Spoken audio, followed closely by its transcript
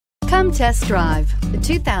Come test drive the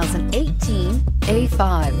 2018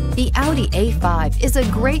 A5. The Audi A5 is a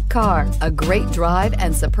great car. A great drive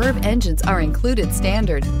and superb engines are included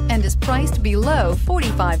standard and is priced below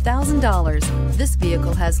 $45,000. This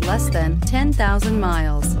vehicle has less than 10,000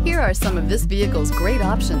 miles. Here are some of this vehicle's great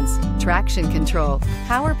options: traction control,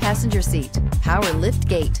 power passenger seat, power lift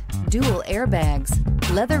gate, dual airbags,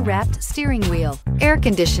 leather-wrapped steering wheel, air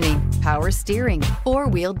conditioning, power steering,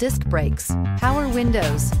 four-wheel disc brakes, power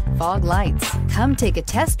windows, fog lights. Come take a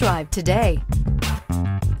test drive today.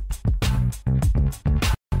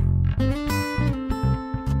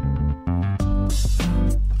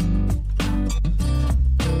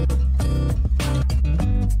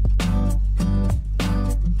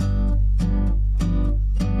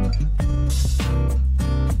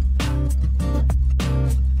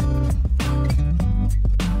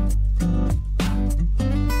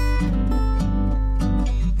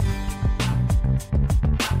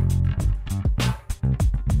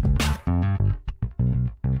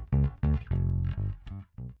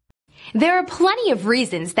 There are plenty of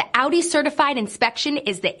reasons the Audi Certified inspection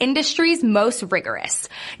is the industry's most rigorous.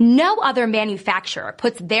 No other manufacturer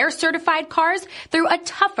puts their certified cars through a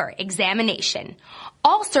tougher examination.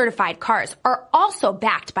 All certified cars are also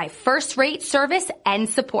backed by first-rate service and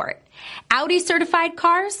support. Audi Certified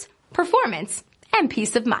cars, performance, and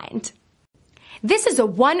peace of mind. This is a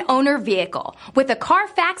one-owner vehicle with a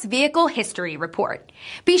CARFAX Vehicle History Report.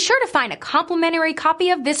 Be sure to find a complimentary copy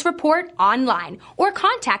of this report online or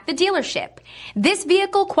contact the dealership. This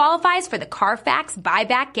vehicle qualifies for the CARFAX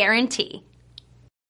buyback guarantee.